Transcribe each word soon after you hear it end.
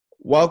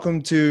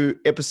Welcome to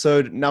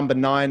episode number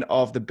 9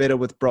 of the Better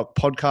with Brock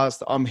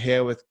podcast. I'm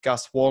here with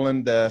Gus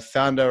Worland, the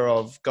founder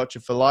of Gotcha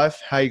for Life.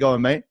 How you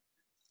going, mate?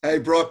 Hey,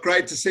 Brock,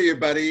 great to see you,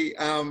 buddy.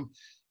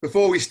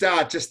 Before we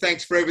start, just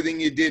thanks for everything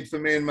you did for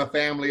me and my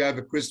family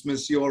over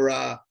Christmas. Your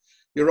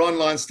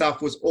online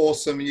stuff was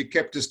awesome, and you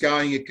kept us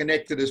going. You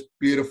connected us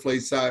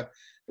beautifully. So it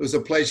was a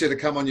pleasure to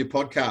come on your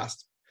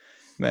podcast.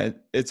 Man,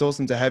 it's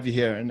awesome to have you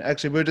here. And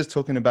actually, we were just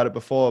talking about it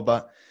before,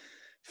 but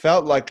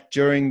felt like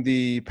during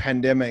the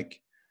pandemic,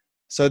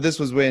 so this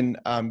was when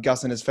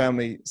Gus and his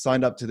family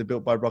signed up to the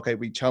Built by Brock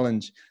 8-week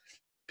challenge.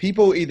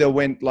 People either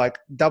went like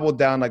doubled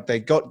down, like they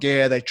got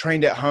gear, they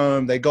trained at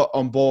home, they got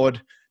on board,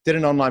 did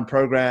an online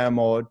program,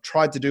 or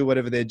tried to do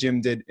whatever their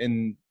gym did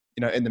in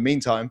the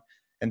meantime.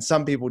 And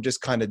some people just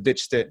kind of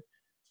ditched it,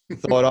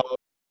 thought,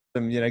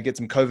 get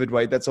some COVID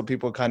weight. That's what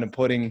people are kind of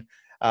putting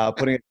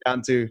it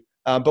down to.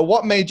 But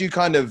what made you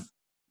kind of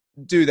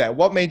do that?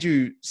 What made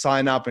you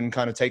sign up and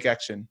kind of take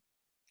action?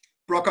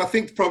 Brock, I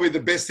think probably the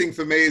best thing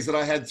for me is that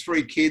I had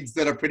 3 kids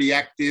that are pretty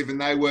active,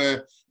 and they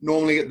were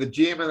normally at the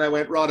gym, and they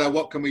went, righto,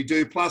 what can we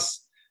do?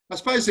 Plus, I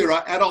suppose they're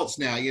adults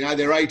now,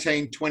 they're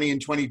 18, 20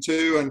 and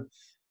 22, and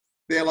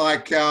they're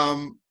like,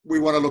 we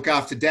want to look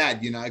after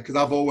dad,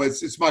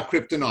 because it's my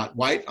kryptonite,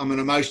 weight. I'm an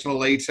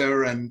emotional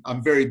eater and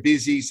I'm very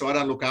busy, so I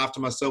don't look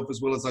after myself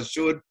as well as I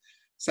should.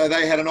 So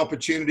they had an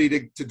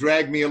opportunity to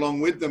drag me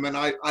along with them, and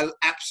I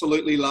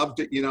absolutely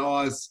loved it.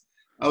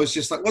 I was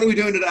just like, what are we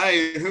doing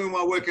today? Who am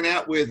I working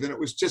out with? And it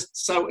was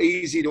just so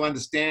easy to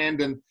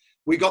understand. And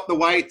we got the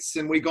weights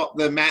and we got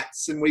the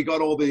mats and we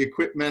got all the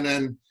equipment.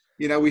 And,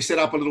 we set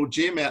up a little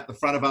gym out the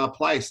front of our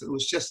place. It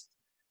was just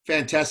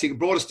fantastic. It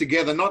brought us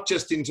together, not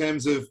just in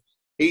terms of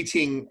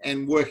eating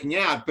and working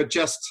out, but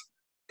just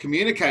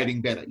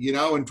communicating better,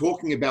 and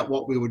talking about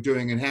what we were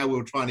doing and how we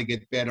were trying to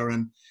get better.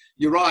 And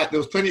you're right, there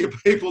was plenty of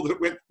people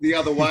that went the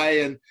other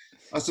way. And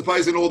I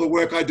suppose in all the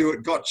work I do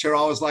at Gotcha,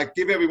 I was like,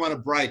 give everyone a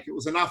break. It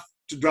was enough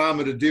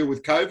drama to deal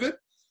with COVID.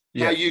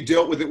 Yeah. How you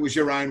dealt with it was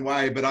your own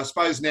way. But I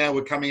suppose now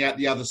we're coming out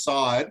the other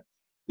side.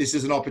 This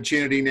is an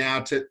opportunity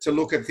now to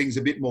look at things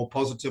a bit more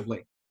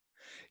positively.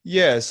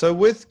 Yeah. So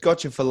with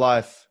Gotcha for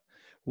Life,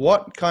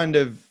 what kind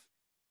of,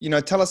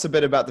 tell us a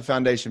bit about the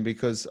foundation,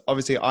 because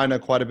obviously I know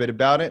quite a bit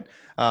about it.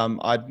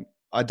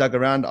 I dug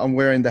around. I'm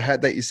wearing the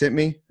hat that you sent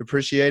me.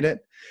 Appreciate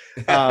it.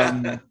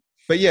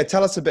 But yeah,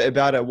 tell us a bit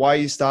about it. Why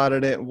you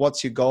started it.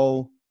 What's your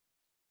goal?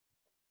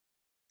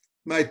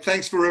 Mate,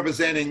 thanks for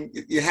representing.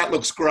 Your hat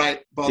looks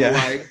great, by the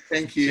way.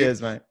 Thank you.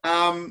 Cheers, mate.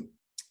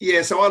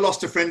 So I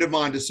lost a friend of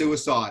mine to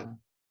suicide.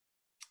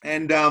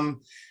 And I'm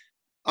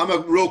a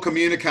real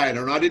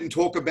communicator, and I didn't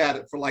talk about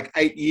it for like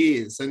 8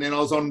 years. And then I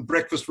was on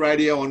breakfast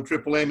radio on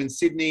Triple M in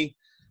Sydney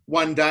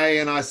one day,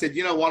 and I said,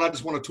 you know what, I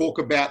just want to talk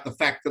about the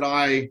fact that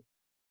I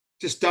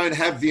just don't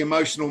have the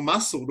emotional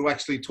muscle to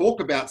actually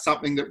talk about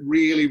something that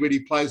really, really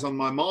plays on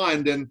my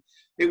mind. And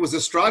it was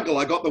a struggle.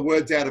 I got the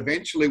words out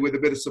eventually with a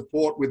bit of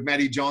support with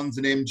Matty Johns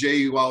and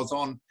MG, who I was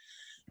on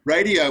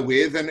radio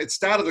with. And it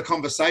started a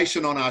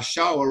conversation on our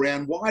show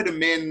around why do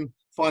men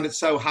find it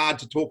so hard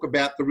to talk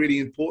about the really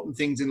important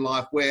things in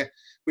life, where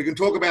we can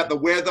talk about the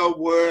weather,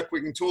 work, we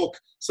can talk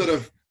sort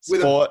of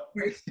sport.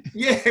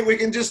 We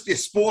can just,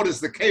 sport is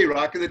the key,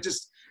 right?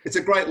 Because it's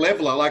a great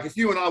leveler. Like if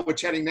you and I were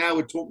chatting now,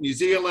 we'd talk New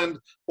Zealand,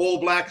 All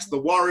Blacks, the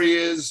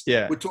Warriors.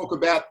 Yeah. We'd talk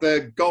about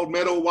the gold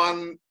medal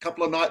won a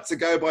couple of nights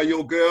ago by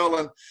your girl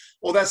and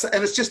all that.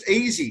 And it's just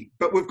easy.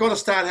 But we've got to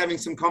start having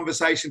some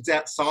conversations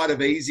outside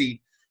of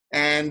easy.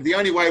 And the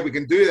only way we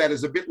can do that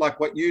is a bit like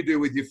what you do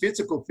with your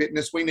physical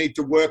fitness. We need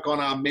to work on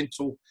our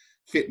mental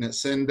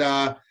fitness. And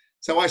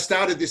so I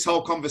started this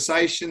whole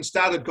conversation,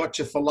 started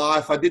Gotcha for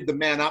Life. I did the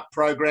Man Up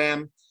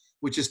program,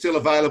 which is still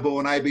available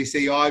on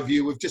ABC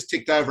iView. We've just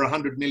ticked over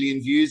 100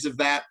 million views of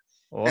that.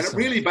 Awesome. And it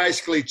really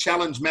basically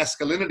challenged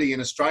masculinity in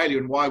Australia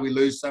and why we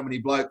lose so many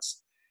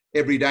blokes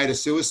every day to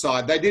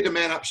suicide. They did a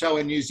Man Up show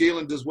in New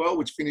Zealand as well,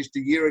 which finished a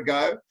year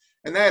ago.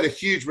 And they had a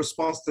huge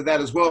response to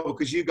that as well,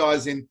 because you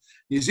guys in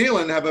New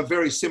Zealand have a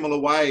very similar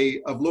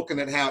way of looking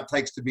at how it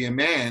takes to be a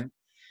man.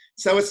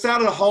 So it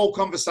started a whole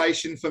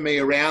conversation for me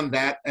around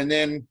that. And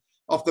then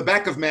off the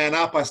back of Man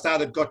Up, I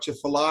started Gotcha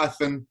for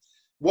Life. And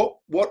what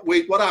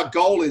our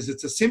goal is,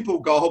 it's a simple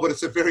goal, but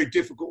it's a very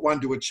difficult one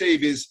to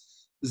achieve, is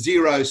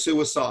 0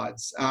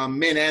 suicides,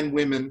 men and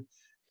women,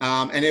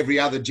 and every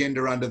other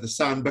gender under the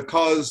sun.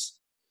 Because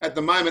at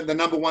the moment, the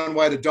number one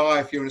way to die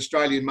if you're an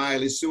Australian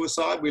male is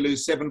suicide. We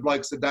lose 7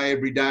 blokes a day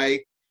every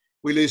day.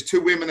 We lose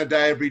 2 women a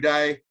day every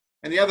day.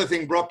 And the other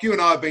thing, Brock, you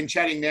and I have been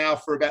chatting now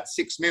for about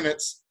 6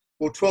 minutes.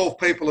 Well, 12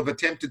 people have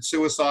attempted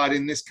suicide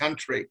in this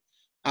country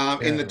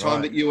in the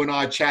time that you and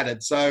I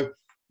chatted. So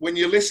when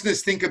your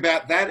listeners think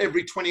about that,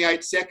 every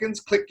 28 seconds,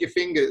 click your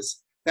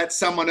fingers. That's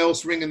someone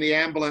else ringing the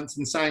ambulance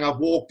and saying, I've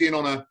walked in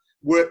on a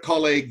work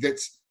colleague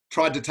that's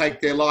tried to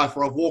take their life,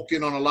 or I've walked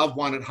in on a loved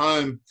one at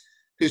home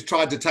who's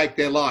tried to take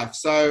their life.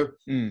 So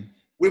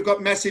we've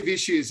got massive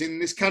issues in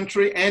this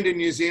country and in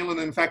New Zealand,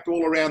 in fact,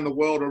 all around the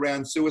world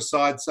around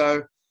suicide.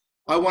 So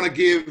I want to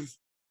give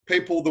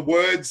people the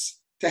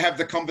words to have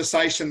the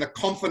conversation, the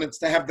confidence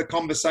to have the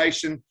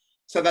conversation,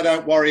 so they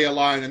don't worry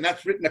alone. And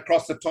that's written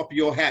across the top of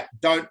your hat.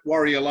 Don't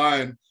worry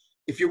alone.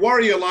 If you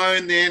worry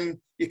alone,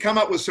 then you come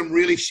up with some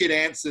really shit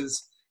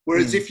answers.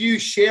 Whereas if you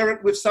share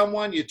it with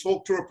someone, you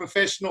talk to a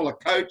professional, a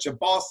coach, a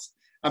boss,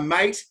 a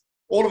mate,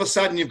 all of a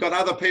sudden you've got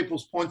other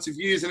people's points of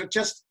views, and it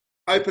just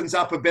opens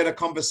up a better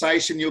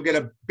conversation. You'll get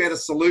a better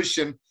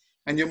solution,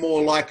 and you're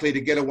more likely to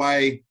get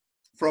away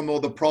from all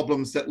the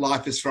problems that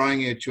life is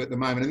throwing at you at the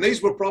moment. And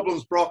these were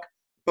problems, Brock,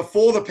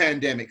 before the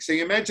pandemic. So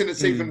you imagine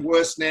it's even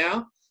worse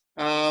now.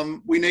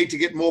 We need to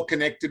get more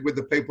connected with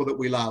the people that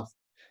we love.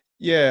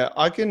 Yeah,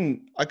 I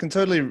can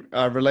totally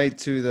relate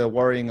to the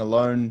worrying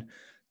alone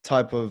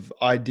type of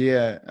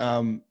idea.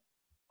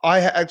 I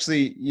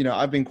actually,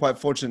 I've been quite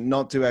fortunate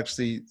not to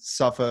actually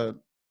suffer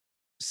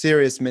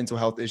serious mental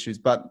health issues,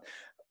 but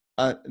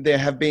there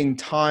have been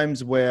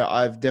times where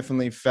I've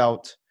definitely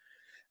felt,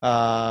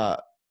 I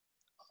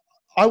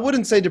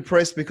wouldn't say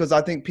depressed, because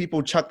I think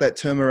people chuck that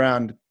term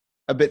around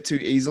a bit too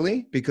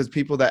easily, because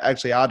people that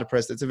actually are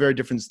depressed, it's a very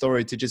different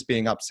story to just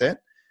being upset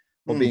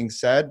or being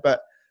sad.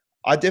 But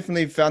I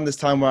definitely found this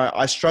time where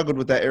I struggled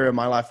with that area of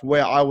my life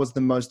where I was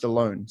the most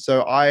alone.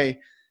 So I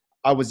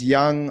was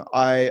young.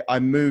 I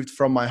moved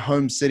from my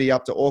home city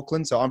up to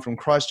Auckland. So I'm from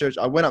Christchurch.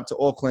 I went up to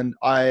Auckland.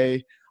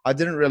 I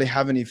didn't really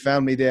have any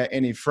family there,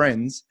 any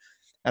friends.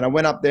 And I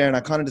went up there and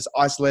I kind of just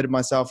isolated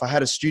myself. I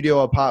had a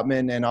studio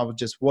apartment and I would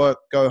just work,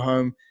 go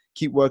home,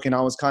 keep working.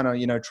 I was kind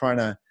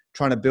of,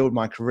 trying to build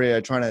my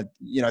career, trying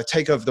to,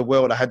 take over the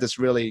world. I had this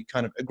really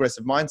kind of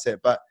aggressive mindset,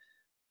 but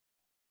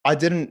I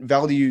didn't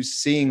value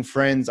seeing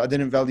friends. I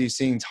didn't value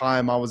seeing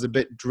time. I was a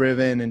bit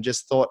driven and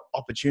just thought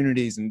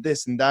opportunities and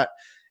this and that.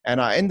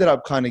 And I ended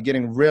up kind of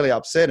getting really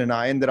upset. And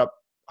I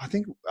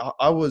think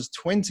I was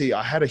 20.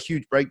 I had a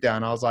huge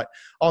breakdown. I was like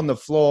on the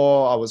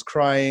floor. I was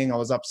crying. I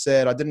was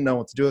upset. I didn't know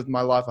what to do with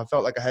my life. I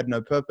felt like I had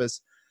no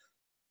purpose.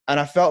 And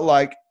I felt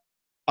like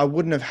I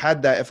wouldn't have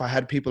had that if I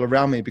had people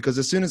around me, because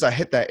as soon as I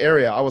hit that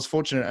area, I was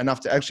fortunate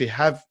enough to actually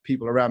have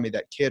people around me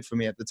that cared for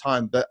me at the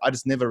time, but I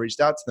just never reached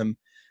out to them.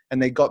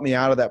 And they got me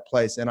out of that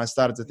place. And I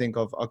started to think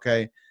of,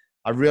 okay,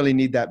 I really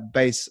need that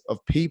base of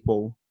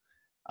people.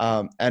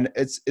 And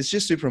it's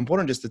just super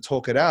important just to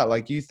talk it out.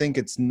 Like, you think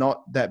it's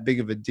not that big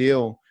of a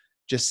deal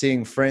just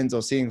seeing friends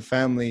or seeing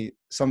family.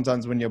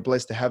 Sometimes when you're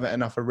blessed to have it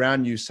enough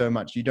around you so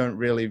much, you don't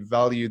really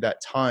value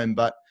that time,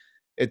 but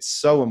it's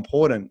so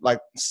important. Like,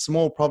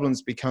 small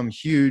problems become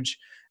huge,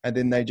 and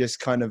then they just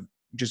kind of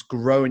just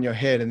grow in your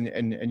head,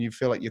 and you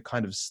feel like you're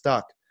kind of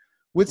stuck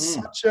with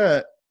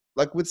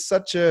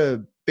such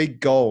a big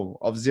goal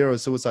of zero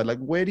suicide. Like,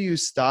 where do you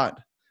start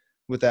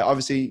with that?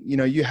 Obviously,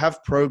 you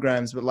have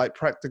programs, but like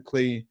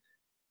practically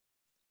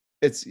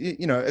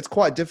it's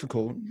quite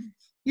difficult.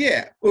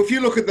 Yeah. Well, if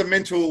you look at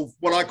the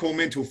what I call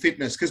mental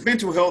fitness, because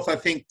mental health, I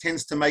think,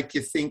 tends to make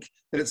you think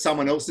that it's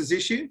someone else's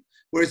issue.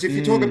 Whereas if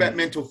you talk about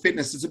mental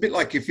fitness, it's a bit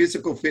like your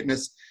physical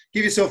fitness.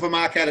 Give yourself a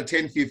mark out of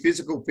 10 for your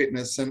physical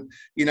fitness. And,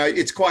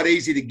 it's quite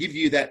easy to give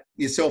you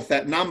yourself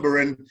that number.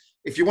 And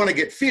if you want to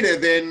get fitter,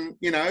 then,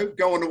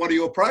 go on to one of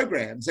your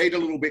programs, eat a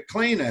little bit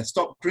cleaner,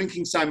 stop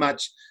drinking so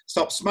much,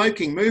 stop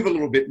smoking, move a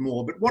little bit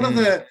more. But what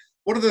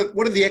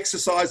are the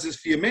exercises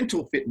for your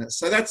mental fitness?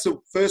 So that's the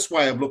first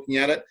way of looking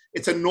at it.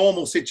 It's a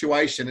normal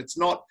situation. It's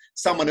not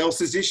someone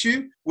else's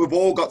issue. We've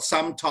all got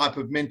some type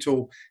of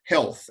mental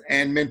health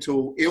and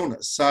mental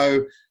illness.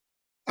 So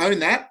own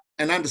that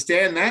and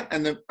understand that,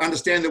 and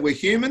understand that we're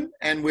human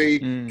and we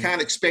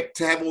can't expect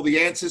to have all the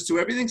answers to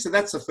everything. So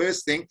that's the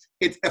first thing.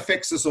 It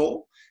affects us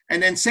all.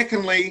 And then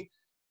secondly,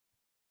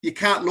 you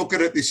can't look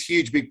at it this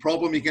huge, big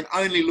problem. You can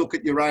only look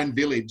at your own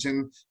village.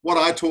 And what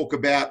I talk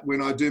about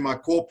when I do my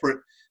corporate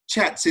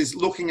chats is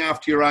looking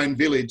after your own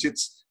village.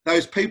 It's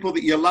those people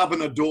that you love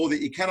and adore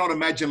that you cannot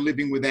imagine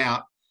living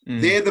without.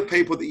 They're the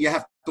people that you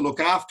have to look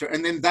after,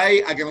 and then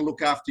they are going to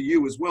look after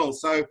you as well.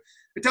 So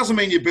it doesn't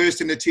mean you burst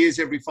into tears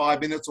every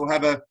 5 minutes or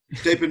have a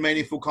deep and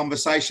meaningful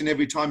conversation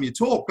every time you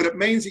talk, but it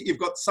means that you've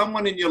got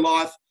someone in your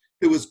life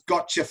who has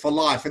got you for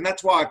life. And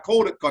that's why I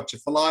called it Got You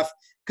for Life,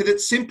 because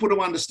it's simple to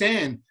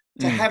understand.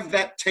 To have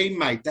that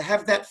teammate, to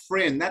have that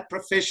friend, that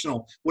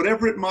professional,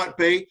 whatever it might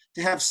be,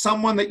 to have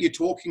someone that you're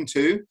talking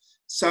to,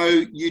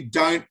 so you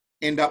don't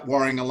end up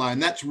worrying alone.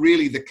 That's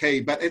really the key.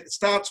 But it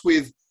starts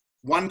with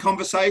one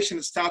conversation.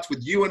 It starts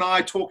with you and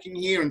I talking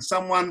here, and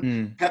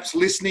someone perhaps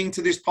listening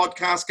to this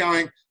podcast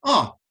going,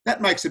 oh,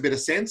 that makes a bit of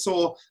sense.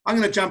 Or I'm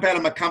going to jump out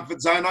of my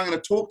comfort zone. I'm going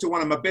to talk to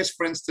one of my best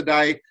friends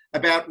today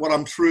about what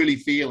I'm truly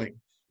feeling.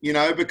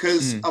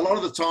 Because a lot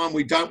of the time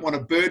we don't want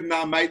to burden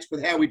our mates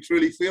with how we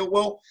truly feel.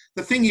 Well,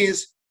 the thing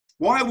is,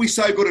 why are we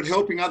so good at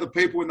helping other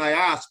people when they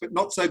ask, but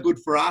not so good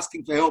for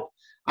asking for help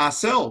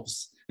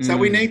ourselves? So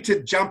we need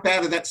to jump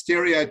out of that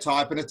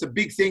stereotype. And it's a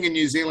big thing in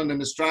New Zealand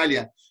and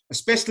Australia,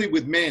 especially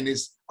with men,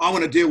 is I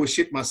want to deal with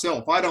shit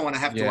myself. I don't want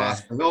to have to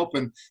ask for help.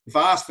 And if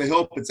I ask for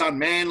help, it's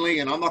unmanly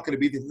and I'm not going to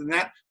be this and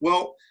that.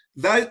 Well,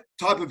 that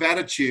type of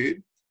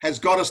attitude has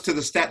got us to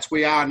the stats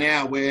we are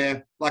now,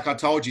 where, like I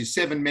told you,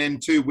 7 men,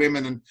 2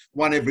 women, and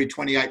 1 every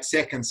 28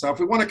 seconds. So if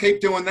we want to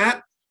keep doing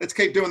that, let's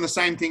keep doing the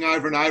same thing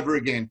over and over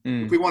again.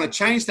 If we want to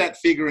change that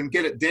figure and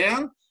get it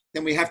down,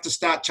 then we have to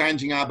start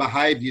changing our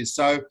behaviors.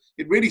 So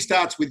it really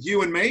starts with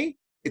you and me.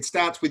 It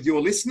starts with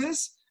your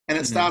listeners, and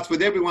it starts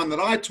with everyone that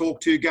I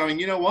talk to going,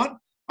 you know what?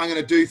 I'm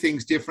going to do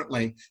things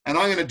differently, and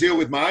I'm going to deal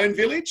with my own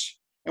village.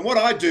 And what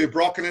I do,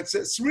 Brock, and it's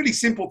a really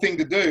simple thing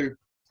to do,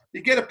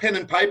 you get a pen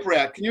and paper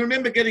out. Can you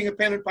remember getting a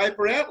pen and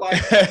paper out? Like,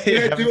 you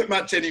don't do it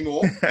much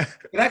anymore.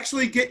 But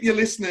actually get your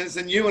listeners,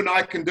 and you and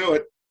I can do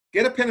it.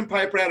 Get a pen and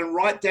paper out and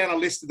write down a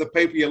list of the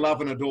people you love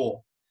and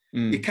adore.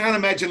 You can't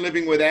imagine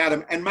living without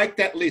them, and make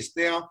that list.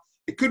 Now,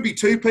 it could be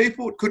 2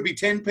 people, it could be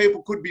 10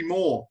 people, could be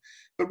more.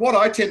 But what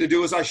I tend to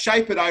do is I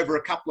shape it over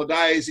a couple of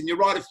days, and you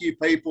write a few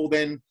people,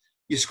 then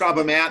you scrub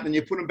them out, and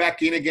you put them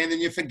back in again,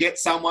 and you forget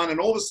someone,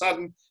 and all of a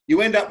sudden you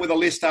end up with a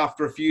list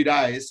after a few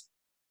days.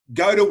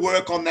 Go to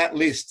work on that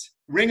list.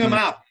 Ring them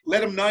up.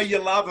 Let them know you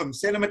love them.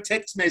 Send them a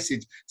text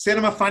message. Send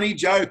them a funny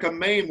joke, a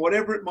meme,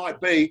 whatever it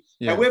might be.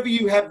 Yeah. However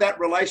you have that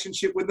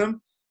relationship with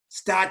them,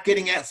 start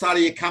getting outside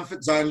of your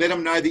comfort zone. Let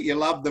them know that you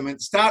love them.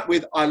 And start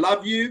with, I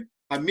love you.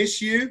 I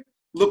miss you.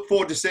 Look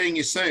forward to seeing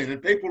you soon.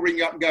 And people ring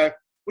you up and go,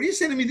 what are you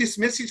sending me this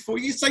message for?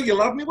 You say you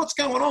love me? What's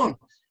going on?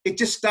 It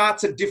just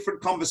starts a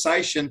different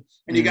conversation.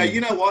 And you go, you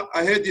know what?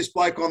 I heard this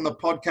bloke on the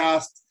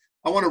podcast.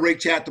 I want to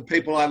reach out to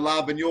people I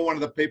love, and you're one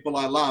of the people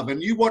I love.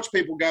 And you watch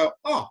people go,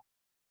 oh,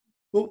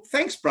 well,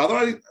 thanks,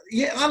 brother.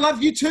 I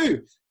love you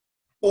too.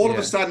 All of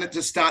a sudden, it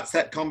just starts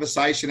that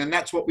conversation, and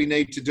that's what we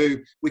need to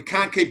do. We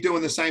can't keep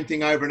doing the same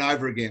thing over and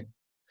over again.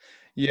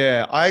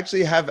 Yeah, I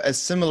actually have a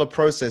similar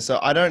process. So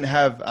I don't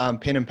have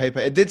pen and paper.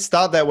 It did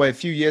start that way a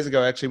few years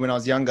ago, actually, when I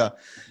was younger.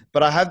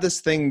 But I have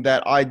this thing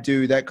that I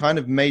do that kind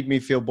of made me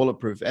feel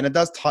bulletproof. And it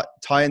does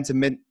tie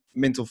into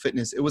mental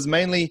fitness. It was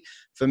mainly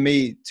for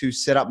me to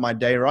set up my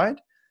day right.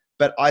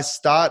 But I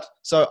started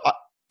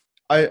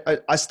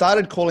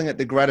calling it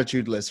the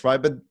gratitude list,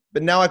 right? But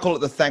now I call it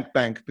the thank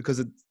bank because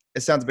it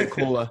sounds a bit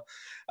cooler.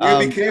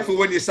 Be careful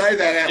when you say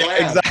that out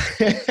loud.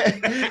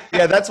 Exactly.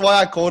 Yeah, that's why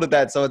I called it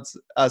that. So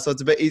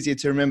it's a bit easier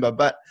to remember.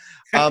 But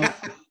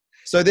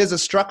so there's a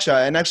structure,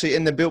 and actually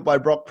in the Built by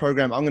Brock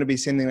program, I'm going to be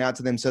sending it out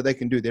to them so they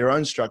can do their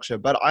own structure.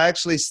 But I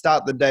actually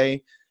start the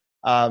day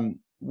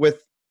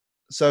with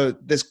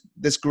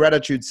this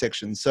gratitude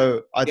section.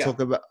 So I talk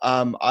about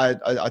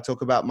I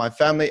talk about my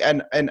family,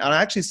 and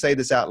I actually say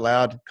this out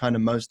loud kind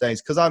of most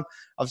days because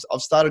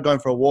I've started going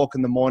for a walk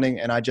in the morning,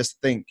 and I just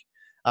think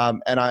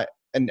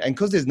and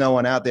because there's no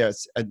one out there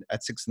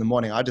at 6 a.m,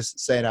 I just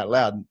say it out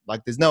loud.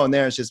 Like there's no one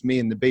there. It's just me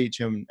and the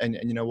beach and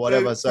you know,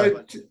 whatever.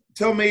 So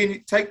tell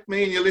me, take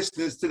me and your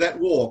listeners to that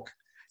walk.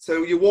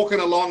 So you're walking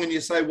along and you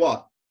say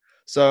what?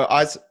 So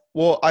I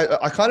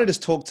kind of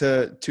just talk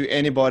to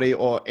anybody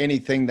or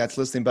anything that's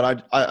listening,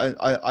 but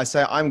I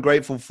say I'm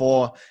grateful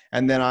for,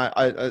 and then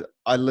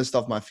I list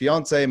off my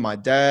fiance, my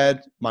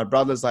dad, my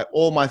brothers, like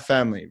all my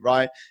family,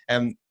 right?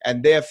 And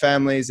their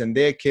families and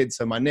their kids.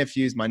 So my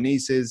nephews, my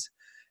nieces.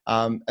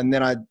 And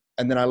then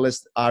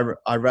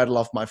I rattle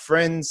off my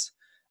friends.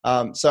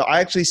 So I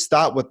actually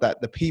start with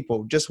that, the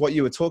people, just what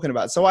you were talking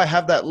about. So I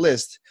have that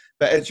list,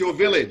 but it's your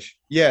village.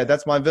 Yeah,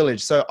 that's my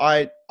village. So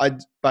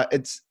but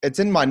it's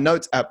in my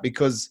notes app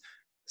because,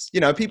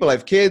 you know, people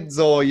have kids,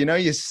 or, you know,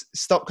 you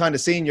stop kind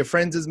of seeing your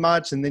friends as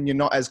much, and then you're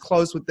not as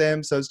close with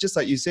them. So it's just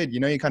like you said, you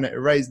know, you kind of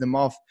erase them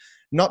off,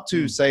 not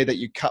to say that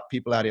you cut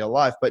people out of your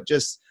life, but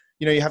just,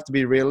 you know, you have to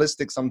be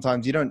realistic.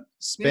 Sometimes you don't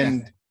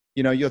spend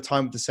you know, your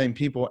time with the same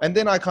people. And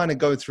then I kind of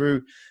go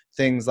through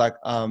things like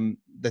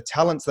the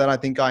talents that I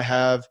think I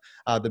have,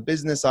 the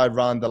business I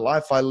run, the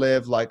life I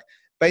live, like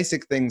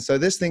basic things. So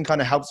this thing kind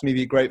of helps me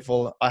be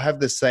grateful. I have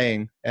this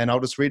saying, and I'll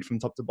just read from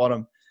top to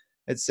bottom.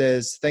 It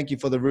says, thank you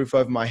for the roof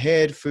over my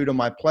head, food on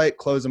my plate,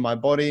 clothes on my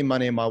body,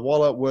 money in my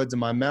wallet, words in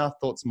my mouth,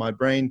 thoughts in my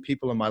brain,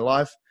 people in my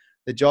life,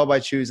 the job I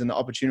choose, and the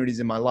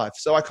opportunities in my life.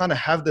 So I kind of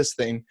have this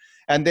thing,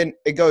 and then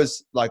it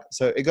goes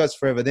it goes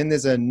forever. Then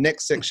there's a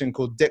next section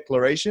called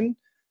declaration.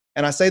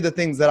 And I say the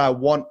things that I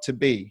want to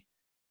be,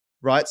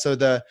 right? So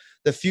the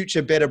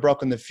future better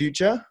Brock in the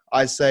future,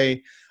 I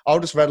say, I'll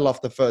just rattle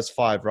off the first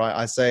 5, right?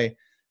 I say,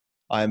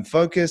 I am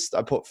focused.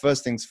 I put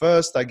first things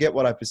first. I get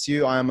what I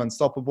pursue. I am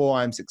unstoppable.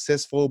 I am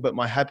successful, but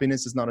my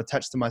happiness is not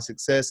attached to my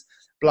success,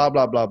 blah,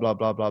 blah, blah, blah,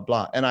 blah, blah,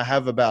 blah. And I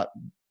have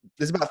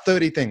there's about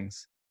 30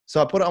 things.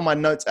 So I put it on my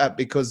notes app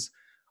because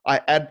I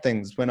add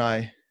things when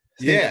I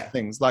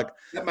things like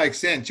that makes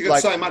sense. You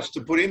got so much to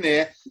put in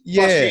there.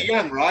 Plus you're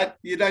young, right?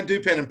 You don't do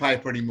pen and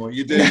paper anymore.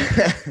 You do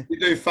you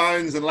do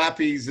phones and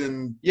lappies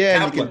and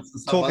tablets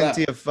and stuff talking like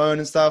to your phone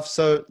and stuff.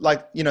 So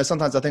like, you know,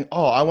 sometimes I think,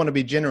 oh, I want to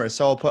be generous,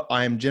 so I'll put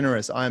I am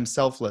generous, I am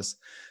selfless,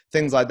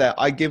 things like that.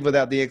 I give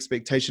without the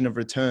expectation of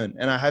return,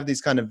 and I have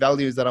these kind of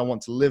values that I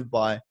want to live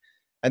by.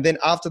 And then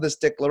after this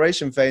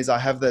declaration phase, I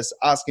have this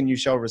ask and you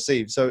shall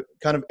receive. So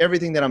kind of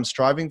everything that I'm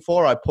striving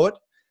for, I put.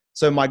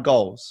 So my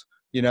goals,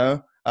 you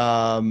know,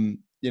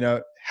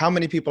 how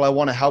many people I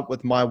want to help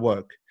with my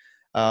work,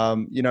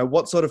 you know,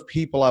 what sort of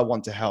people I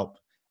want to help,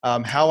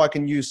 how I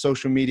can use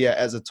social media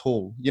as a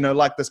tool, you know,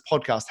 like this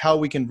podcast, how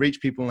we can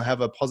reach people and have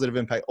a positive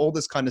impact, all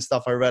this kind of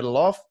stuff I rattle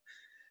off.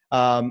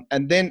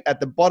 And then at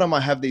the bottom,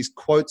 I have these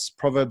quotes,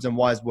 proverbs, and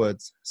wise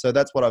words. So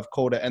that's what I've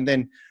called it. And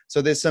then,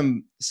 so there's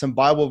some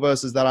Bible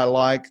verses that I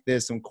like.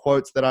 There's some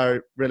quotes that I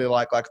really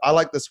like. Like I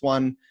like this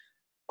one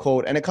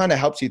called, and it kind of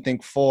helps you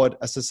think forward.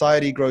 A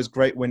society grows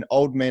great when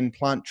old men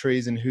plant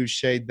trees in whose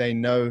shade they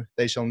know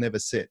they shall never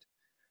sit.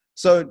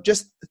 So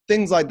just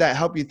things like that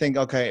help you think,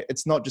 okay,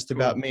 it's not just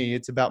about me.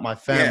 It's about my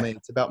family.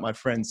 It's about my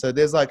friends. So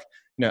there's like,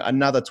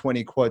 another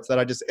 20 quotes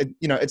that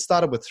it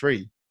started with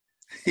 3.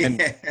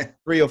 And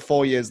 3 or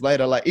 4 years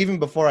later, like even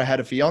before I had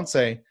a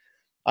fiance,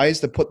 I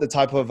used to put the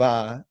type of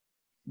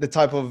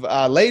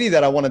lady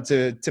that I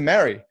wanted to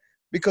marry,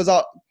 because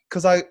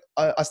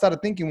I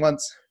started thinking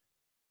once,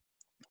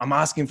 I'm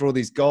asking for all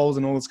these goals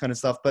and all this kind of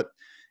stuff, but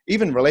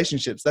even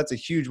relationships, that's a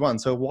huge one.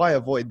 So why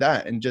avoid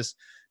that and just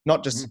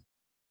not just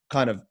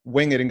kind of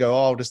wing it and go,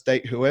 oh, I'll just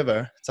date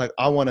whoever. It's like,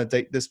 I want to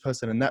date this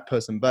person and that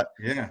person. But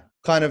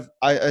kind of,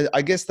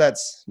 I guess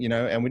that's,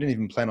 and we didn't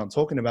even plan on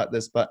talking about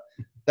this, but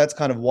that's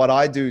kind of what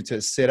I do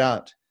to set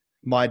out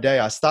my day.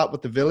 I start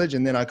with the village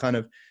and then I kind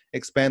of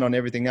expand on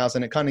everything else.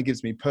 And it kind of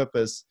gives me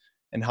purpose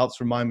and helps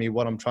remind me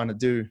what I'm trying to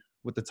do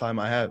with the time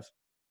I have.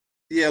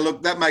 Yeah,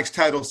 look, that makes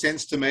total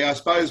sense to me. I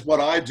suppose what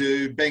I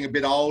do, being a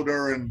bit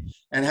older and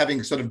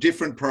having sort of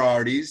different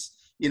priorities,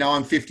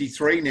 I'm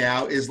 53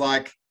 now, is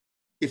like,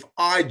 if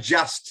I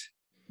just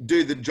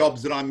do the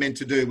jobs that I'm meant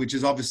to do, which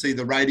is obviously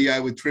the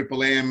radio with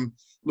Triple M,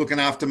 looking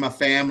after my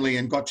family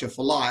and Gotcha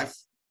for Life,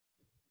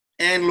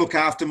 and look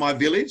after my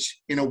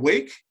village in a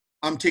week,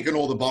 I'm ticking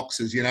all the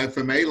boxes,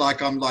 for me.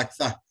 Like, I'm like,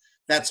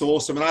 that's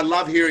awesome. And I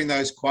love hearing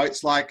those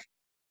quotes, like,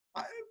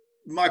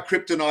 my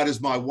kryptonite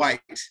is my weight.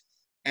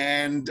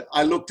 And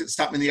I looked at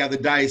something the other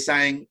day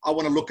saying, I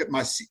want to look at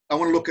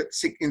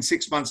in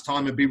 6 months'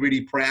 time and be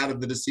really proud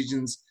of the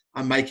decisions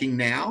I'm making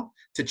now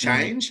to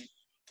change.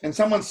 And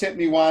someone sent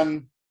me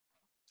one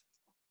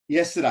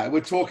yesterday.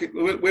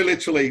 We're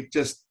literally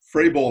just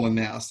freeballing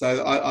now.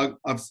 So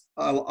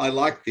I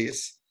like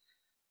this.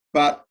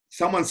 But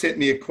someone sent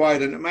me a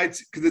quote, and it made,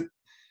 because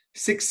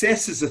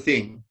success is a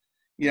thing,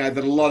 that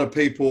a lot of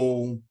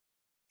people,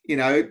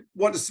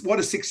 what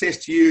is success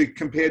to you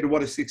compared to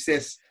what is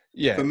success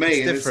for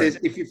me? And different.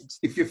 It says,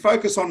 if you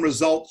focus on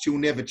results, you'll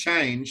never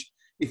change.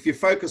 If you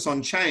focus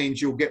on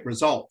change, you'll get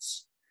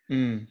results.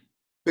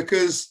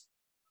 Because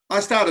I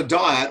start a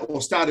diet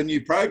or start a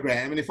new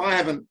program, and if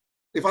I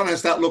don't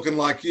start looking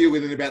like you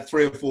within about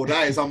 3 or 4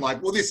 days, I'm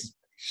like, well, this is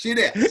shit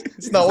out.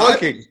 It's not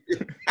working.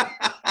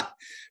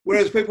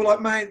 Whereas people are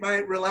like,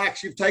 mate,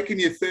 relax. You've taken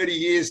you 30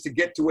 years to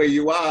get to where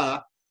you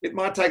are. It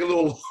might take a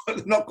little,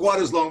 not quite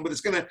as long, but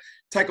it's going to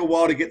take a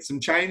while to get some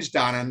change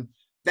done. And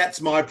that's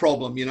my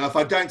problem. If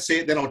I don't see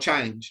it, then I'll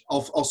change.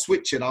 I'll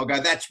switch it. I'll go,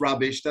 that's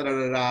rubbish. So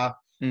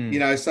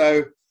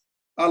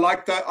I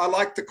like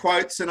the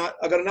quotes, and I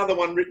got another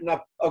one written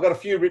up. I've got a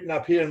few written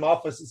up here in my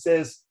office. It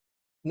says,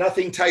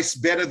 nothing tastes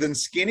better than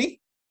skinny.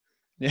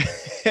 Yeah.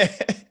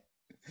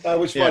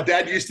 Which my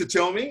dad used to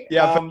tell me.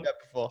 Yeah, I've heard that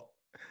before.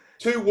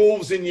 2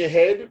 wolves in your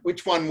head,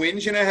 which one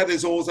wins? You know how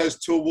there's always those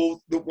 2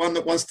 wolves, the one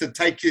that wants to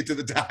take you to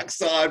the dark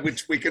side,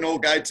 which we can all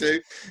go to.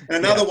 And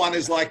another one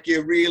is like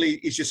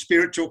is your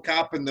spiritual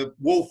cup, and the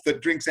wolf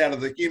that drinks out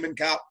of the human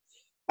cup.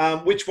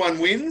 Which one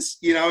wins?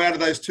 Out of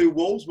those 2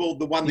 wolves, well,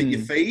 the one that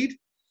you feed.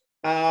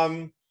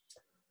 Don't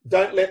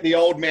let the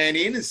old man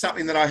in is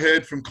something that I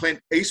heard from Clint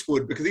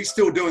Eastwood, because he's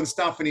still doing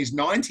stuff in his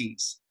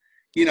 90s.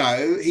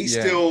 He's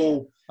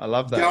still I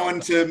love that.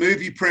 Going to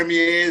movie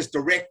premieres,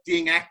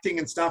 directing, acting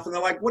and stuff. And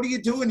they're like, what are you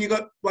doing? You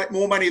got like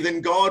more money than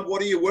God.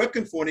 What are you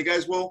working for? And he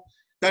goes, well,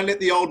 don't let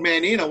the old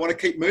man in. I want to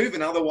keep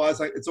moving. Otherwise,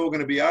 it's all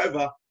going to be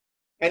over.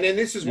 And then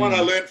this is one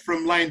I learned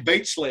from Lane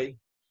Beachley.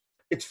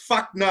 It's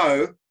fuck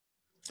no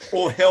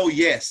or hell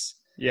yes.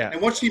 Yeah.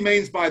 And what she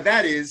means by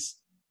that is,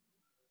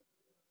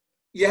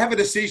 you have a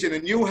decision,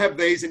 and you'll have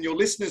these, and your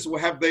listeners will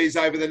have these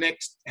over the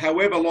next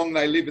however long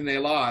they live in their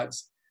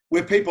lives,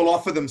 where people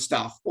offer them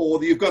stuff,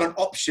 or you've got an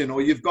option,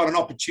 or you've got an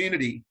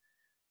opportunity.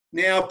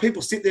 Now,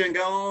 people sit there and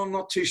go, oh, I'm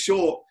not too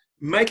sure.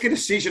 Make a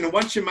decision, and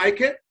once you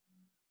make it,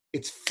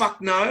 it's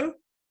fuck no,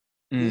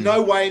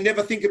 no way,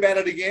 never think about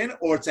it again,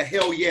 or it's a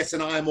hell yes,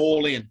 and I am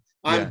all in.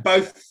 I'm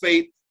both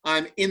feet,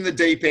 I'm in the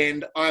deep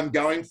end, I'm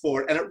going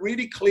for it. And it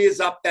really clears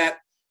up that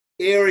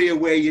area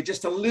where you're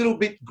just a little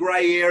bit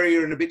grey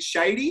area and a bit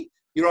shady.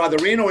 You're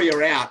either in or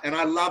you're out. And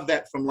I love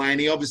that from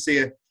Laney, obviously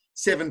a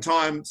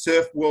 7-time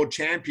surf world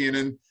champion.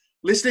 And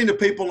listening to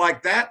people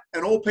like that,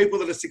 and all people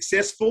that are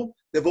successful,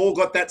 they've all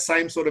got that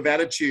same sort of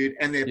attitude,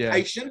 and they're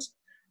patient,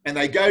 and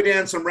they go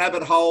down some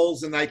rabbit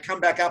holes, and they come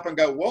back up and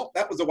go, well,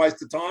 that was a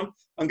waste of time.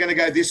 I'm going to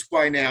go this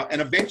way now.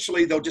 And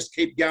eventually they'll just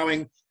keep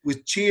going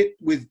with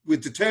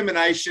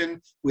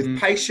determination, with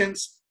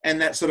patience, and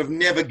that sort of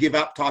never give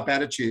up type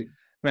attitude.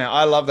 Man,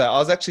 I love that. I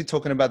was actually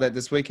talking about that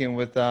this weekend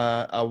with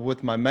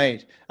my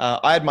mate.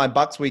 I had my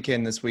Bucks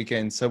weekend this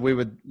weekend, so we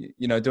were,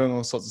 doing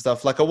all sorts of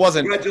stuff. Like, it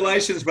wasn't.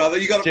 Congratulations, brother!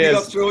 You got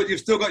through it.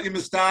 You've still got your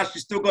moustache. You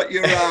still got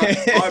your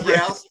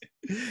eyebrows.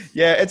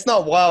 Yeah, it's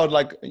not wild.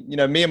 Like,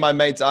 me and my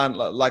mates aren't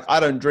like, I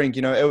don't drink,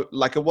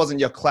 it wasn't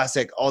your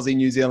classic Aussie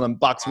New Zealand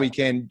Bucks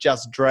weekend,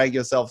 just drag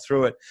yourself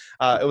through it.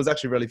 It was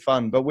actually really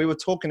fun. But we were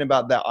talking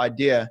about that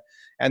idea.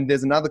 And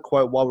there's another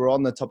quote while we're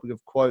on the topic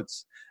of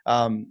quotes.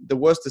 The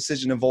worst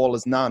decision of all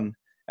is none.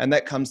 And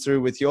that comes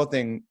through with your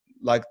thing,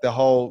 like the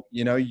whole,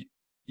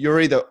 you're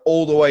either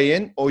all the way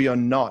in or you're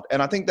not.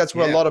 And I think that's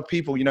where a lot of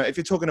people, if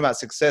you're talking about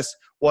success,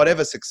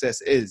 whatever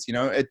success is,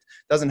 it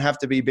doesn't have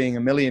to be being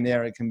a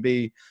millionaire. It can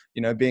be,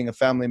 being a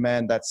family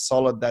man that's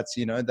solid, that's,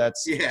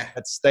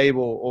 that's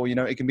stable, or,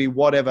 it can be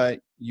whatever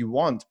you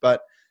want.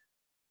 But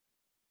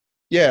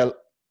yeah,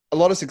 a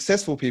lot of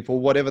successful people,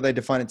 whatever they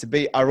define it to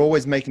be, are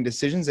always making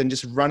decisions and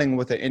just running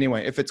with it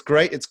anyway. If it's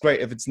great, it's great.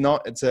 If it's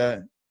not, it's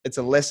a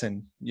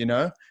lesson,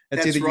 It's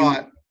That's either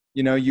right.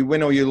 you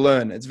win or you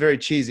learn. It's very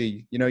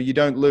cheesy. You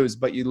don't lose,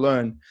 but you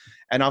learn.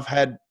 And I've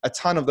had a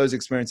ton of those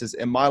experiences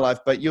in my life,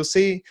 but you'll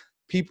see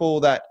people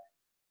that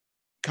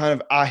kind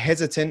of are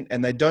hesitant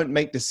and they don't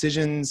make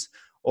decisions,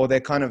 or they're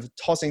kind of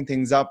tossing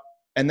things up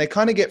and they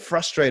kind of get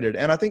frustrated.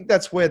 And I think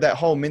that's where that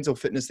whole mental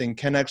fitness thing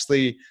can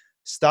actually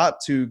start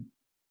to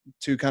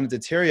kind of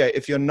deteriorate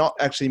if you're not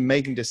actually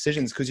making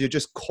decisions, because you're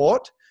just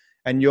caught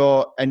and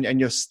you're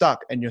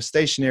stuck and you're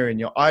stationary and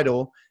you're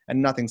idle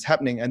and nothing's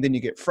happening. And then you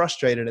get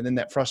frustrated, and then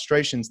that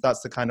frustration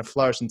starts to kind of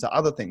flourish into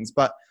other things.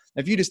 But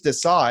if you just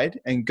decide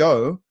and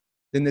go,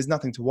 then there's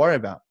nothing to worry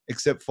about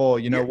except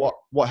for,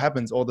 what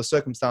happens, or the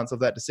circumstance of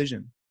that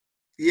decision.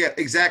 Yeah,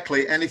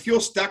 exactly. And if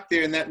you're stuck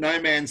there in that no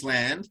man's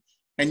land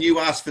and you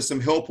ask for some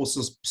help or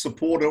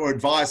support or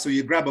advice, or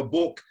you grab a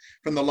book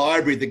from the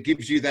library that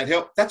gives you that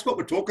help, that's what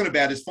we're talking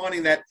about, is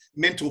finding that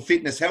mental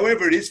fitness,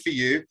 however it is for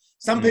you.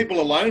 Some people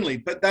are lonely,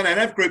 but they don't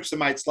have groups of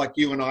mates like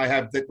you and I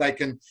have, that they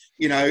can,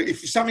 if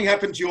something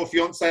happened to your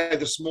fiance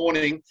this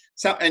morning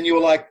and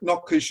you're like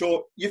not too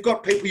sure, you've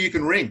got people you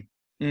can ring.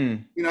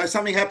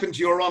 Something happened to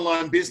your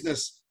online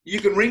business, you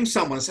can ring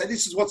someone and say,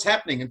 this is what's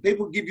happening. And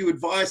people give you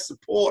advice,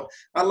 support.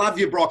 I love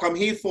you, Brock. I'm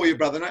here for you,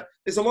 brother. No,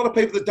 there's a lot of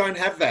people that don't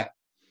have that.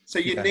 So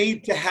you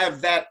need to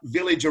have that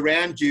village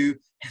around you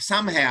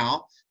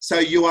somehow, so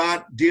you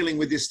aren't dealing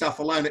with this stuff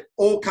alone. It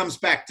all comes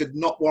back to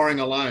not worrying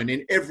alone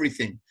in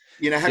everything.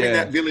 Having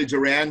that village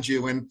around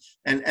you, and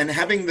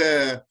having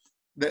the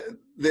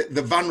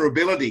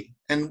vulnerability,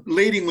 and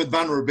leading with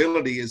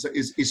vulnerability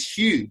is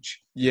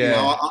huge.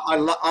 Yeah.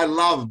 I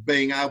love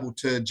being able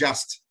to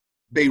just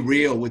be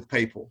real with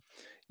people.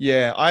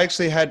 Yeah, I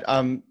actually had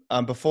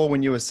before,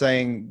 when you were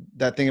saying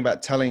that thing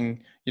about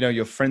telling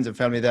your friends and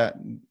family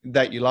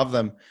that you love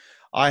them,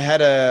 I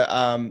had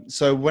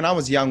so when I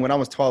was young, when I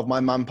was 12, my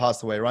mum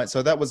passed away, right?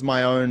 So that was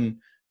my own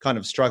kind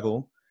of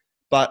struggle.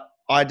 But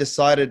I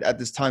decided at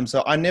this time,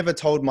 so I never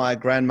told my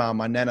grandma,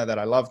 my nana, that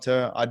I loved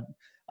her.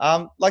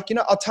 I'll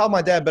tell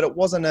my dad, but it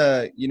wasn't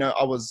I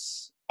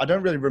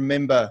don't really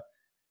remember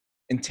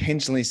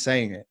intentionally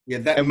saying it. Yeah,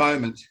 that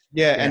moment.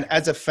 Yeah, and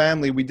as a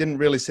family, we didn't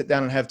really sit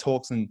down and have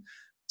talks and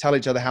tell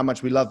each other how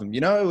much we love them.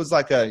 It was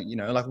like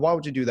why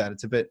would you do that?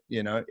 It's a bit,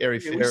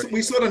 airy-fairy.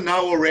 We sort of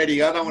know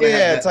already. I don't want to have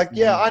Yeah, that. it's like,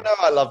 I know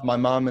I love my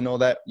mom and all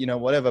that,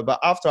 whatever. But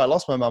after I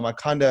lost my mom, I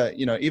kind of,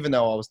 even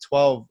though I was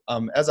 12,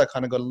 as I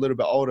kind of got a little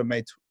bit older,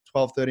 maybe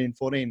 12, 13,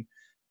 14,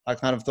 I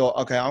kind of thought,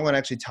 okay, I'm going to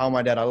actually tell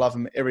my dad I love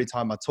him every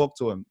time I talk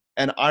to him.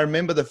 And I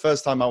remember the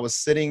first time I was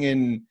sitting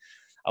in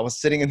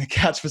the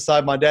couch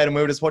beside my dad, and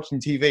we were just watching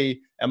TV,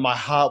 and my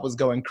heart was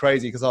going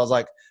crazy, because I was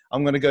like,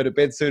 I'm going to go to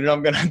bed soon and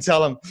I'm going to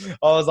tell him.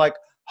 I was like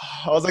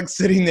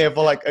sitting there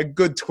for like a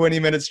good 20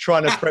 minutes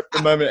trying to prep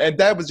the moment. And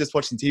dad was just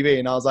watching TV,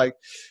 and I was like,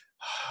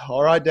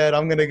 all right, dad,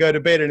 I'm going to go to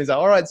bed. And he's like,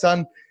 all right,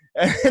 son.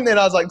 And then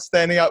I was like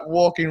standing up,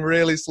 walking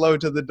really slow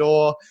to the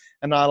door.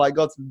 And I like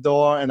got to the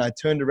door, and I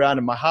turned around,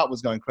 and my heart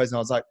was going crazy. And I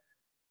was like,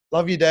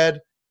 love you, dad.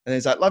 And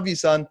he's like, love you,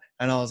 son.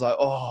 And I was like,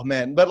 oh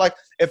man. But like,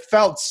 it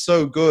felt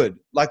so good.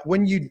 Like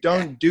when you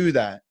don't do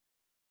that,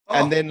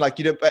 and then like,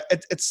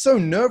 it's so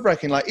nerve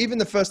wracking. Like even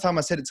the first time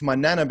I said it to my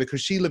nana,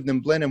 because she lived in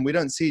Blenheim, we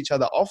don't see each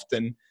other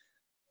often,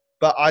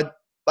 but I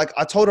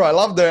told her I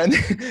loved her,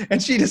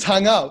 and she just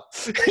hung up.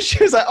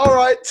 She was like, all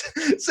right,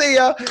 see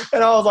ya.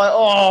 And I was like,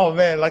 oh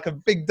man, like a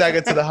big dagger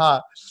to the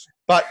heart.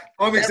 But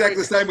I'm exactly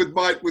the same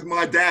with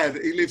my dad.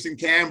 He lives in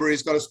Canberra.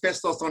 He's got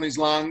asbestos on his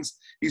lungs.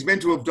 He's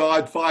meant to have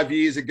died 5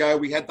 years ago.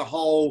 We had the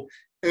whole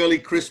early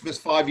Christmas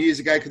 5 years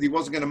ago because he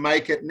wasn't going to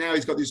make it. Now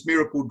he's got this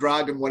miracle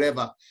drug and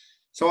whatever.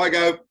 So I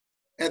go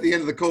at the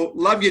end of the call,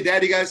 love you,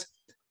 Dad. He goes,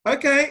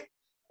 okay.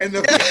 And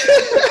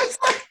it's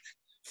like,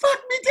 fuck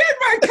me dead,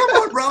 mate. Come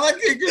on, brother.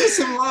 Give us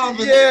some love.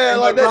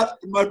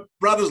 And my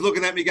brother's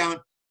looking at me going,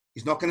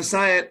 he's not going to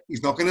say it.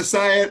 He's not going to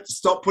say it.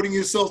 Stop putting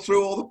yourself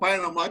through all the pain.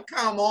 I'm like,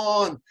 come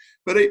on.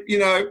 But,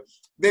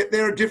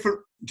 they're a different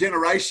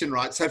generation,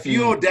 right? So for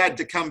your dad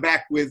to come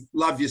back with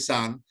love your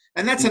son,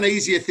 and that's an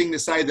easier thing to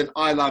say than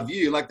I love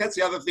you. Like that's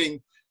the other thing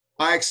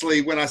I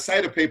actually, when I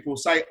say to people,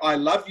 say I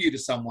love you to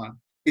someone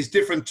is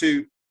different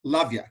to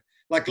love you.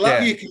 Like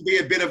love you can be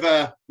a bit of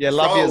a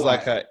love you is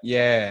like throwaway.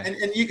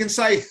 And you can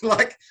say,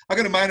 like, I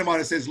got a mate of mine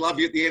who says love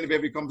you at the end of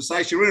every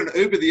conversation. We were in an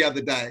Uber the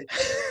other day,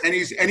 and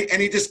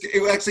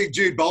it was actually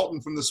Jude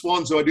Bolton from the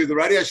Swans, who I do the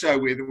radio show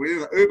with, and we're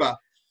in an Uber.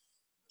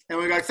 And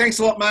we go, thanks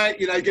a lot, mate.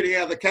 You know, getting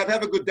out of the cab,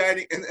 have a good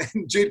day.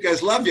 And Jude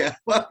goes, love you.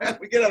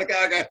 We get out of the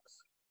car and go,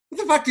 what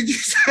the fuck did you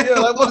say? Yeah,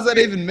 like, what does that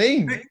even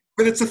mean?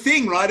 But it's a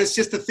thing, right? It's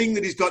just a thing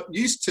that he's got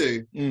used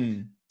to.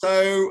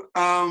 So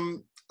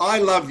I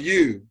love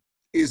you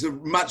is a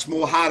much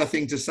more harder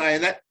thing to say.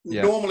 And that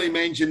normally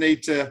means you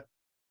need to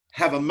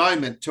have a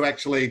moment to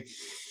actually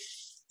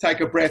take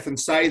a breath and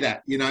say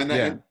that, you know,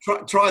 and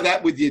try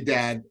that with your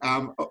dad,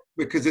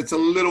 because it's a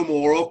little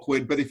more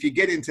awkward. But if you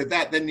get into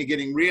that, then you're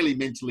getting really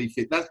mentally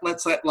fit.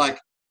 That's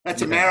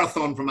a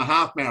marathon from a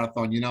half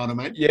marathon, you know what I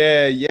mean?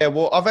 Yeah.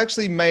 Well, I've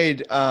actually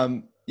made,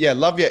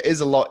 love you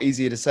is a lot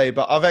easier to say,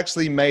 but I've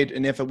actually made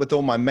an effort with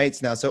all my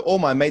mates now. So all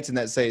my mates in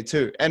that say it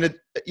too. And it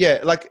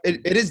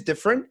is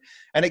different,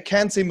 and it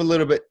can seem a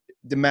little bit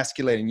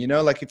demasculating, you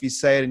know, like if you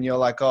say it and you're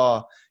like,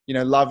 oh, you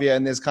know, love you,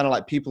 and there's kind of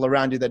like people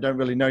around you that don't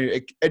really know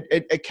you,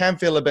 it can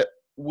feel a bit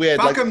weird.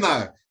 Fuck them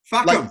though.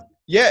 Fuck them.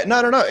 Yeah, no,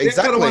 exactly. You've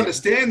got to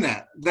understand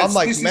that. I'm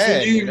like,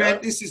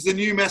 this is the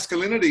new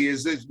masculinity,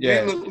 is there's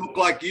men that look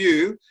like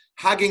you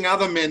hugging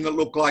other men that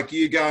look like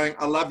you going,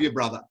 I love you,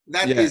 brother.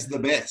 That is the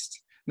best.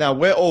 Now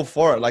we're all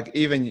for it. Like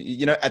even,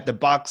 you know, at the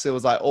Bucks, it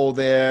was like all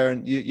there,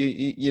 and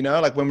you know,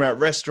 like when we're at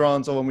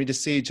restaurants or when we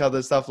just see each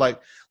other, stuff like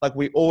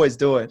we always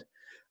do it.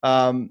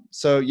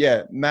 So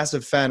yeah,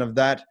 massive fan of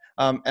that.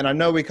 And I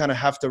know we kind of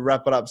have to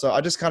wrap it up. So I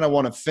just kind of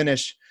want to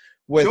finish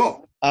with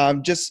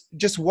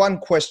just one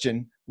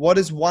question. What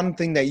is one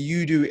thing that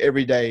you do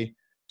every day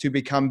to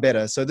become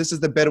better? So this is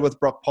the Better with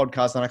Brock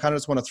podcast. And I kind of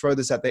just want to throw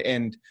this at the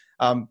end,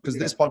 because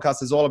this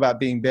podcast is all about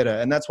being better.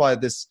 And that's why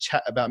this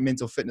chat about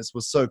mental fitness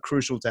was so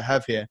crucial to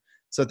have here.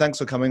 So thanks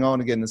for coming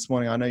on again this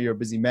morning. I know you're a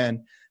busy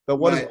man, but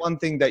what is one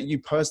thing that you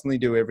personally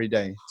do every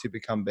day to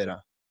become better?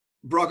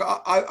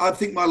 Brock, I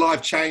think my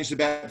life changed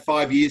about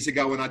 5 years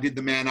ago when I did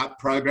the Man Up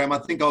program. I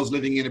think I was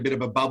living in a bit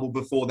of a bubble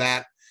before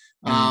that.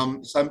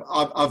 So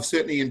I've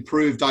certainly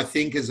improved, I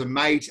think, as a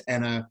mate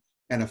and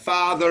a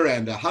father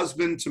and a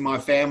husband to my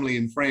family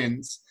and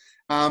friends.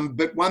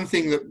 But one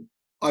thing that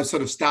I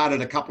sort of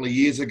started a couple of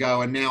years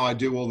ago and now I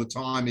do all the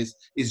time is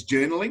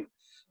journaling.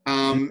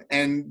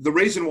 And the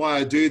reason why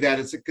I do that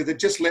is because it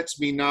just lets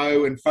me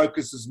know and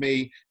focuses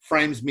me,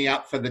 frames me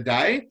up for the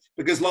day,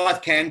 because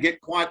life can get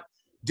quite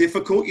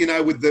difficult, you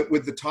know, with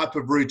the type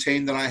of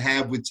routine that I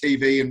have with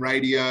TV and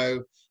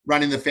radio,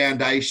 running the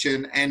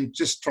foundation, and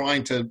just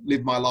trying to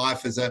live my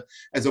life as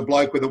a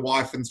bloke with a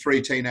wife and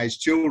 3 teenage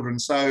children.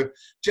 So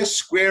just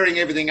squaring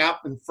everything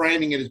up and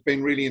framing it has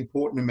been really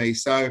important to me.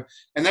 So,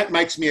 and that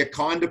makes me a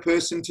kinder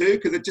person too,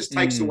 because it just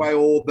takes away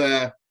all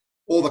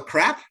the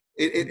crap.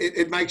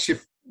 It makes you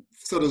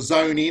sort of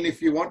zone in,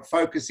 if you want,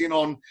 focus in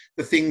on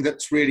the thing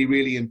that's really,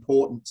 really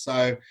important.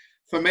 So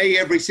for me,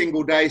 every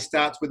single day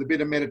starts with a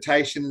bit of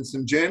meditation and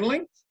some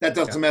journaling. That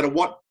doesn't matter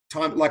what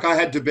time. Like I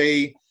had to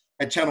be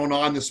at Channel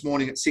 9 this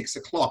morning at 6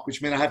 o'clock,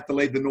 which meant I have to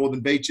leave the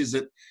Northern Beaches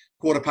at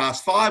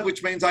 5:15,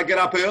 which means I get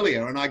up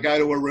earlier and I go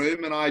to a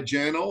room and I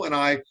journal and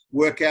I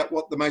work out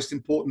what the most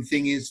important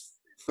thing is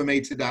for me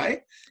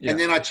today. And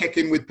then I check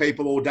in with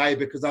people all day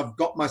because I've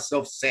got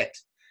myself set.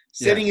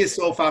 Setting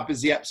yourself up is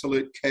the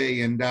absolute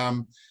key. And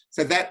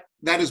so that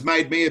has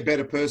made me a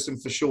better person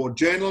for sure.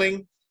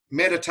 Journaling,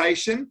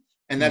 meditation,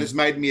 and that has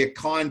made me a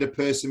kinder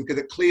person because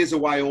it clears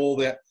away all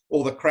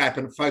the crap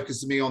and it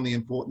focuses me on the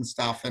important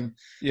stuff. And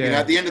you know,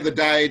 at the end of the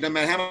day, no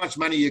matter how much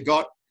money you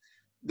got,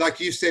 like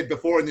you said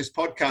before in this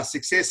podcast,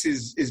 success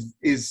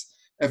is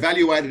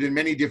evaluated in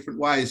many different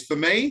ways. For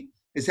me,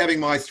 is having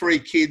my 3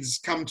 kids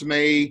come to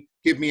me,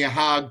 give me a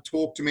hug,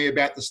 talk to me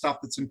about the stuff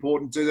that's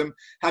important to them.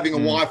 Having a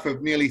wife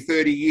of nearly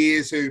 30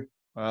 years who,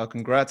 well,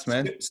 congrats,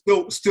 man,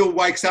 still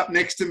wakes up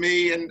next to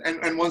me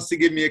and wants to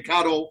give me a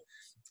cuddle.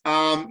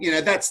 You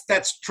know,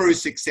 that's true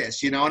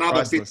success, you know, and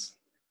other bits,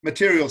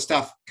 material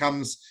stuff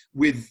comes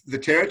with the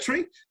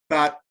territory,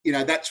 but you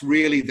know, that's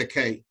really the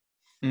key.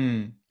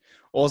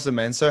 Awesome,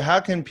 man. So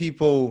how can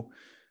people,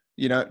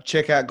 you know,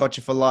 check out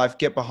Gotcha for Life,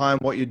 get behind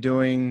what you're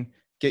doing,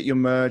 get your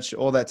merch,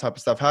 all that type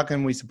of stuff? How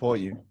can we support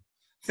you?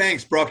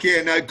 Thanks, Brock.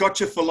 Yeah, no,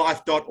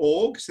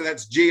 gotchaforlife.org. So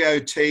that's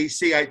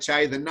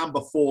GOTCHA, the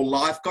number 4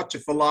 life, Gotcha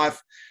for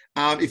Life.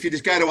 If you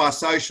just go to our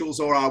socials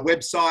or our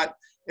website,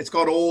 it's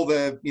got all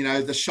the, you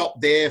know, the shop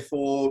there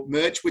for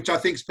merch, which I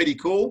think is pretty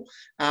cool.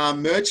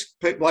 Merch,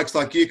 blokes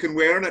like you can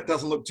wear, and it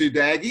doesn't look too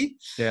daggy.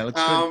 Yeah, it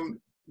looks good.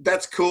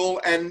 That's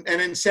cool. And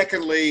then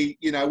secondly,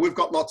 you know, we've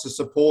got lots of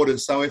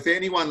supporters. So if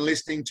anyone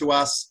listening to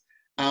us,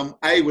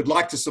 would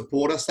like to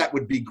support us, that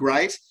would be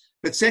great.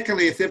 But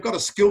secondly, if they've got a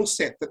skill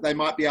set that they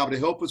might be able to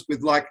help us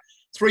with, like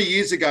 3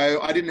 years ago,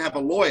 I didn't have a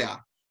lawyer,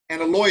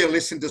 and a lawyer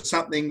listened to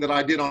something that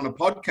I did on a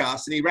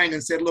podcast, and he rang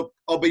and said, look,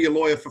 I'll be your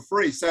lawyer for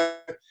free. So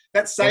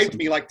that saved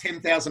me like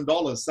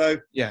 $10,000. So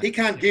he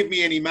can't give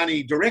me any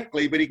money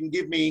directly, but he can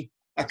give me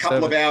a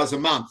couple of hours a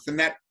month. And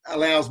that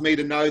allows me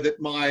to know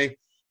that my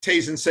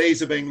T's and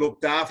C's are being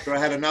looked after. I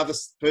had another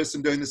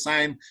person doing the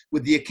same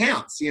with the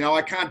accounts.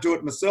 I can't do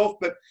it myself,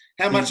 but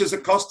how much does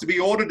it cost to be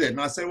audited?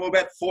 And I said, well,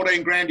 about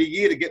 14 grand a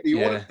year to get the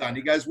audit done.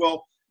 He goes,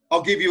 well,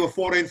 I'll give you a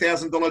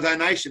 $14,000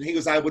 donation. He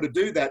was able to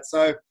do that.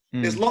 So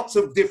there's lots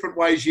of different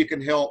ways you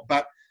can help.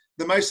 But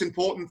the most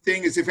important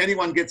thing is, if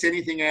anyone gets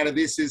anything out of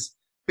this, is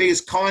be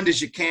as kind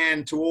as you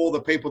can to all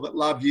the people that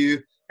love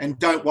you, and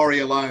don't worry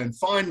alone.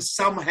 Find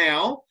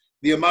somehow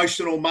the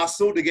emotional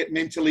muscle to get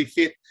mentally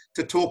fit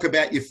to talk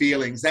about your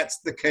feelings. That's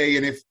the key.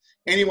 And if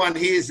anyone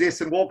hears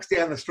this and walks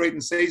down the street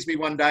and sees me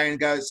one day and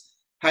goes,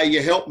 hey,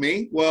 you helped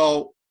me,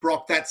 well,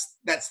 Brock, that's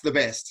the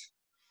best.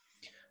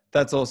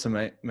 That's awesome,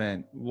 mate.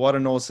 Man, what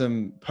an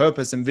awesome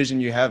purpose and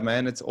vision you have,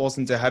 man. It's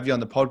awesome to have you on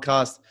the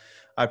podcast.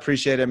 I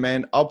appreciate it,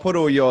 man. I'll put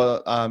all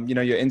your,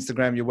 your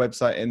Instagram, your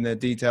website in the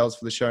details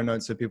for the show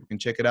notes so people can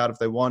check it out if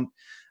they want.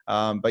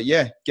 But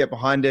yeah, get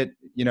behind it.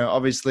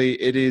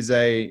 Obviously it is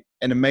an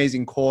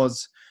amazing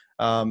cause.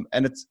 And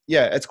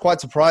it's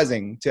quite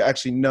surprising to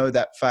actually know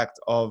that fact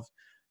of,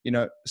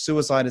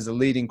 suicide is a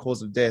leading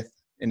cause of death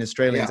in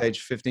Australians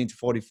aged 15 to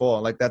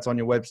 44. Like, that's on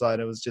your website.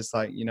 It was just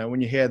like,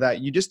 when you hear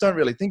that, you just don't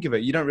really think of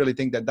it. You don't really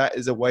think that that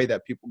is a way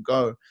that people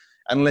go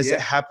unless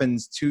it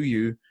happens to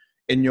you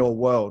in your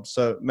world.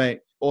 So, mate,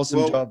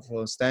 awesome job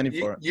for standing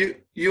for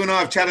it. You and I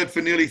have chatted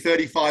for nearly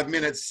 35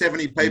 minutes.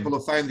 70 people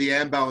have phoned the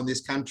AMBO in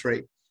this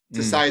country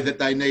to say that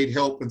they need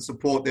help and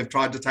support. They've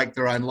tried to take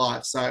their own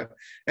life. So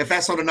if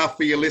that's not enough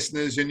for your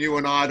listeners and you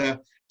and I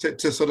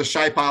to sort of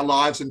shape our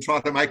lives and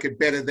try to make it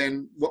better,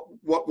 then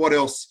what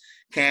else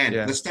can?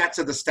 The stats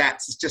are the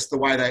stats. It's just the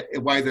way that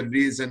it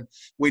is, and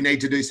we need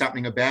to do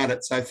something about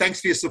it. So thanks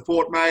for your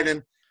support, mate,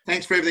 and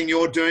thanks for everything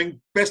you're doing.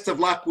 Best of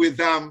luck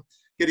with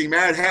getting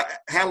married.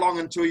 How long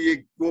until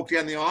you walk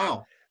down the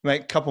aisle?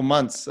 Mate, couple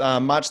months.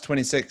 March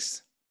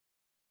 26th.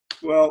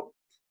 Well,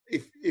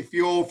 if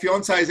your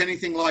fiance is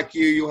anything like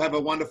you, you'll have a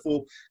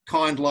wonderful,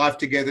 kind life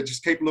together.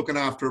 Just keep looking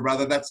after her,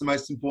 brother. That's the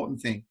most important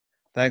thing.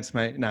 Thanks,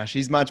 mate. No,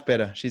 she's much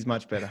better. She's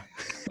much better.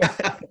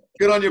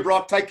 Good on you,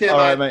 Brock. Take care, All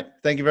mate. right, mate.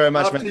 Thank you very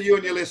much, Love mate. to you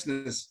and your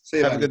listeners. See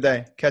you, Have a good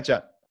day. Catch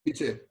up. You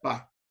too.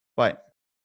 Bye. Bye.